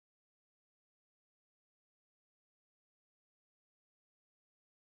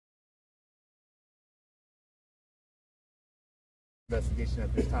investigation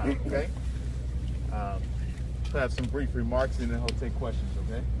at this time, okay? He'll have some brief remarks and then he'll take questions,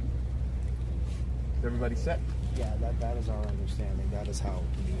 okay? Is everybody set? Yeah, that is our understanding. That is how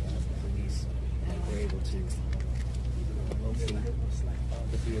the police were able to locate the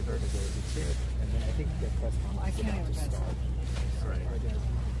vehicle that was here. And then I think the press conference is about to start. All right.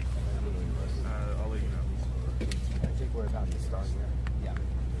 I'll let you know. I think we're about to start here. Yeah.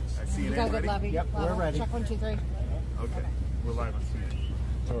 I see it. Good, Levy. Yep, we're ready. Check 1, 2, 3. Okay. We're live on CNN.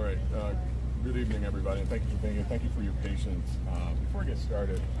 All right. Good evening, everybody, and thank you for being here. Thank you for your patience. Before I get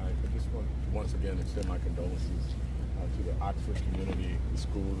started, I just want to once again extend my condolences to the Oxford community, the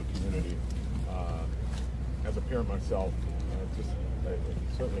school, the community. As a parent myself,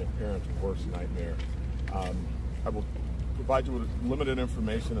 certainly a parent's worst nightmare. I will provide you with limited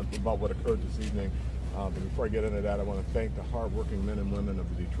information about what occurred this evening. But before I get into that, I want to thank the hardworking men and women of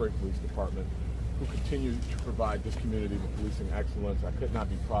the Detroit Police Department who continue to provide this community with policing excellence. I could not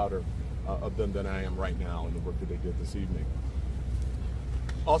be prouder of them than I am right now in the work that they did this evening.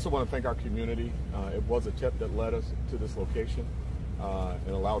 Also want to thank our community. It was a tip that led us to this location and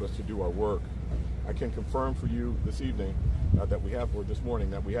allowed us to do our work. I can confirm for you this evening or this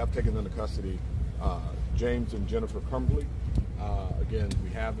morning, that we have taken into custody James and Jennifer Crumbley. Again, we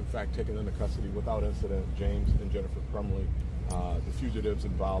have in fact taken into custody without incident James and Jennifer Crumbley, the fugitives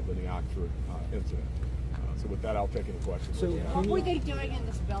involved in the Oxford incident. So with that, I'll take any questions. So what were they doing in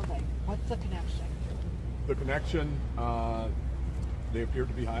this building? What's the connection? The connection, they appear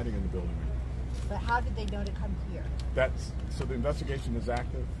to be hiding in the building. But how did they know to come here? So the investigation is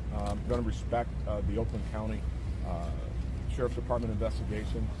active. I'm going to respect the Oakland County Sheriff's Department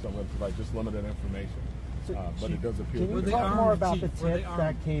investigation, so I'm going to provide just limited information. But it does appear. Can you talk more about the tip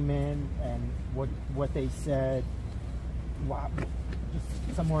that came in and what they said? Wow. Just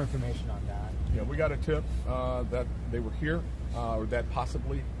some more information on that. Yeah, we got a tip that they were here, or that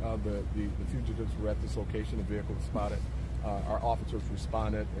possibly the fugitives were at this location. The vehicle was spotted. Our officers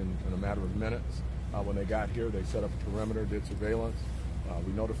responded in a matter of minutes. When they got here, they set up a perimeter, did surveillance.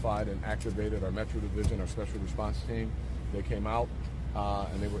 We notified and activated our Metro Division, our special response team. They came out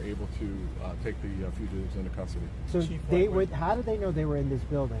and they were able to take the fugitives into custody. So how did they know they were in this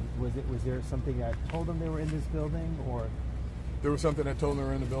building? Was there something that told them they were in this building, or? There was something that told them they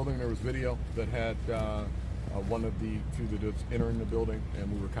were in the building. There was video that had one of the fugitives entering the building,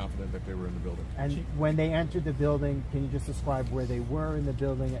 and we were confident that they were in the building. And when they entered the building, can you just describe where they were in the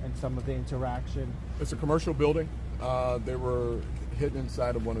building and some of the interaction? It's a commercial building. They were hidden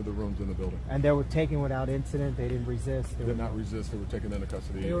inside of one of the rooms in the building. And they were taken without incident? They didn't resist? They did not resist. They were taken into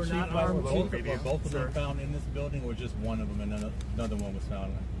custody. They were not armed. Both of them found in this building, or just one of them and another one was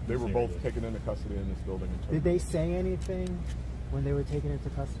found? They were both taken into custody in this building. Did they say anything when they were taken into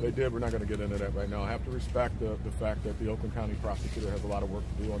custody? They did. We're not going to get into that right now. I have to respect the fact that the Oakland County Prosecutor has a lot of work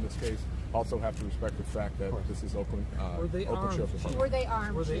to do on this case. Also have to respect the fact that this is Oakland Sheriff's Department. Were they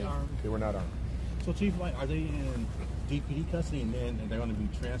armed? Were they armed? They were not armed. So, Chief, are they in DPD custody and then they're going to be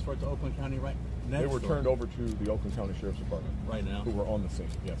transferred to Oakland County right next? They were turned over to the Oakland County Sheriff's Department right now, who were on the scene.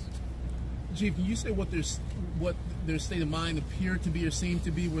 Yes. Chief, can you say what their state of mind appeared to be or seemed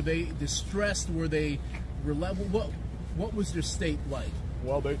to be? Were they distressed? Were they what was their state like?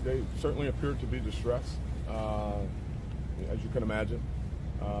 Well, they certainly appeared to be distressed, as you can imagine.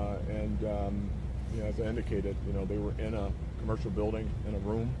 As I indicated, they were in a commercial building in a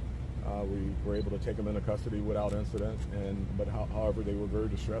room. We were able to take them into custody without incident, but however, they were very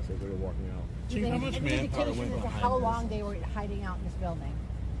distressed as they were walking out. Chief, how much manpower went behind how long they were hiding out in this building?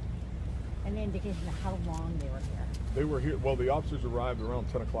 An indication of how long they were here? They were here, well, the officers arrived around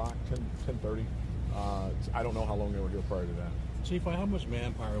 10 o'clock, 10:30. I don't know how long they were here prior to that. Chief, how much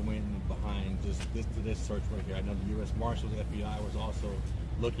manpower went behind this search right here? I know the U.S. Marshals, FBI was also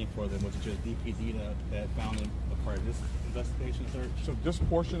looking for them. Was it just DPD that found them a part of this investigation search? So this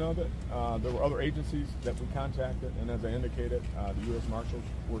portion of it, there were other agencies that we contacted, and as I indicated, the U.S. Marshals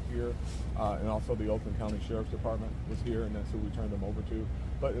were here, and also the Oakland County Sheriff's Department was here, and that's who we turned them over to.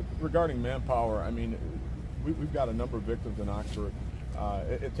 But regarding manpower, I mean, we've got a number of victims in Oxford.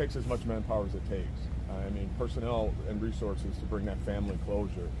 It takes as much manpower as it takes. I mean, personnel and resources to bring that family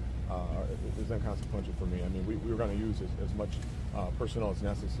closure is inconsequential for me. I mean, we were going to use as much personnel as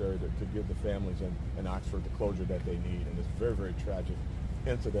necessary to give the families in Oxford the closure that they need. And this very, very tragic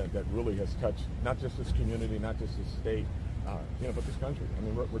incident that really has touched not just this community, not just this state, but this country. I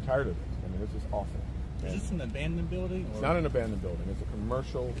mean, we're tired of this. I mean, this is awful. Is this an abandoned building? Or? It's not an abandoned building. It's a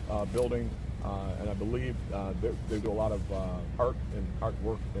commercial building, and I believe they do a lot of art and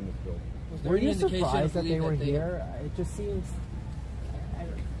artwork in this building. Were you surprised that they were here? It just seems...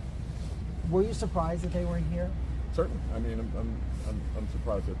 Were you surprised that they were here? Certainly. I mean, I'm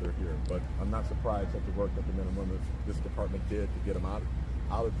surprised that they're here, but I'm not surprised at the work that the men and women of this department did to get them out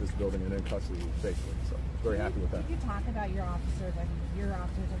of this building and in custody safely. So very happy with that. Could you talk about your officers? I mean, your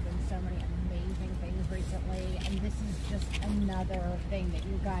officers have done so many amazing things recently, and this is just another thing that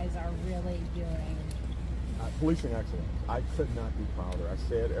you guys are really doing. Policing excellence. I could not be prouder. I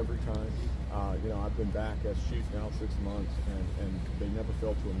say it every time. I've been back as chief now 6 months, and they never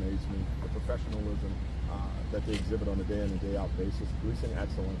fail to amaze me. The professionalism that they exhibit on a day in and day out basis, policing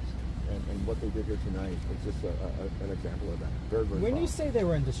excellence, and what they did here tonight is just an example of that. Very, very When proud. you say they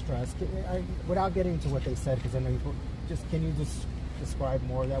were in distress, without getting into what they said, because I know can you just describe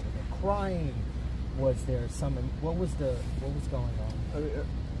more of that? Were they crying? Was there some? What was going on? I mean,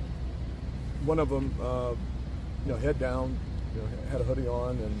 one of them, head down, had a hoodie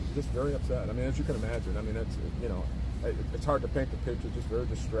on, and just very upset. I mean, as you can imagine, I mean, it's hard to paint the picture. Just very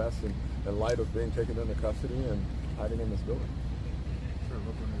distressed in light of being taken into custody and hiding in this building. Sure,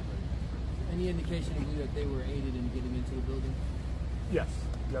 look on everybody. Any indication that they were aided in getting into the building? Yes,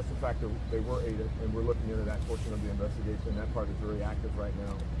 in fact, they were aided, and we're looking into that portion of the investigation. That part is very active right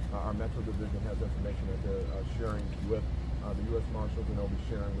now. Our Metro Division has information that they're sharing with the U.S. Marshals, and they'll be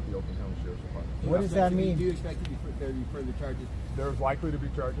sharing with the Oakland County Sheriff's Department. What does that mean? Do you expect there to be further charges? There's likely to be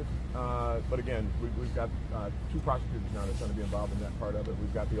charges, but again, we've got 2 prosecutors now that's going to be involved in that part of it.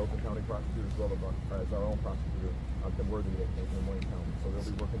 We've got the Oakland County Prosecutor as well as our own prosecutor, Tim Worthy in Wayne County. So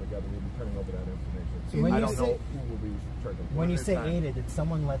they'll be working together. We'll be turning over that information. So when I you don't say- know who will be charging. When you say aided, did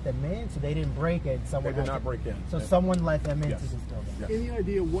someone let them in? So they didn't break it. Someone They did had not to- break in. So someone let them into Yes. this building. Yes. Any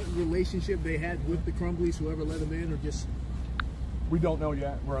idea what relationship they had with the Crumbleys, whoever let them in, or just? We don't know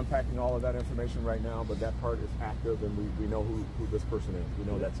yet. We're unpacking all of that information right now, but that part is active, and we know who this person is.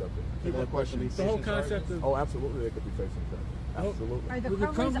 We know that's up there. Any more questions? The whole concept of Oh, absolutely, they could be facing charges. Absolutely. Are the Were the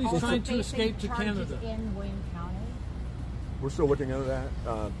Crumblies Crumblies also trying to facing escape to charges Canada? in Wayne County? We're still looking into that,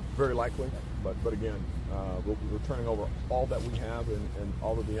 very likely, but again, we're turning over all that we have and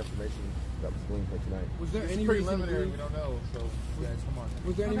all of the information that was gleaned here tonight. Was there It's any reason to preliminary. believe, We don't know. So you guys, come on.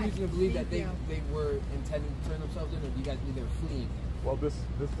 was there any Okay. reason to believe that Thank they were intending to turn themselves in, or do you guys believe they were fleeing? Well, this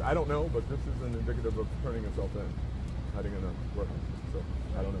I don't know, but this isn't indicative of turning himself in, hiding in a warehouse. So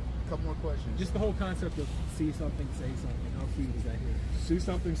I don't know. A couple more questions. just the whole concept of see something, say something. How key was that here? See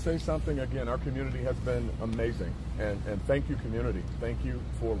something, say something. Again, our community has been amazing, and thank you, community. Thank you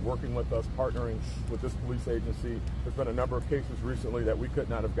for working with us, partnering with this police agency. There's been a number of cases recently that we could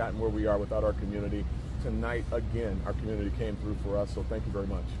not have gotten where we are without our community. Tonight, again, our community came through for us, so thank you very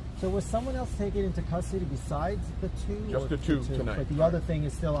much. So was someone else taken into custody besides the 2? Just or the two tonight. But the other thing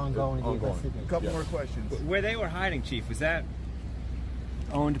is still ongoing. The Ongoing. investigation. A couple Yeah. more questions. Where they were hiding, Chief, was that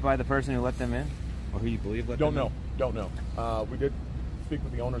owned by the person who let them in? Or who you believe let Don't them know. Don't know. We did speak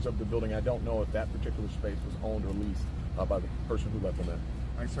with the owners of the building. I don't know if that particular space was owned or leased by the person who let them in. All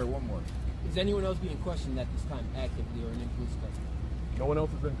right, sir, one more. Is anyone else being questioned at this time actively or in police custody? No one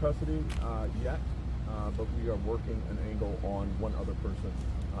else is in custody yet, but we are working an angle on one other person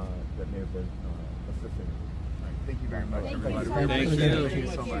that may have been assisting. All right, thank you very much, Thank you everybody. so We much. appreciate it. Thank you. Thank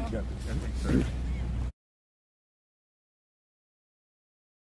you so much. Yeah, thanks, sir.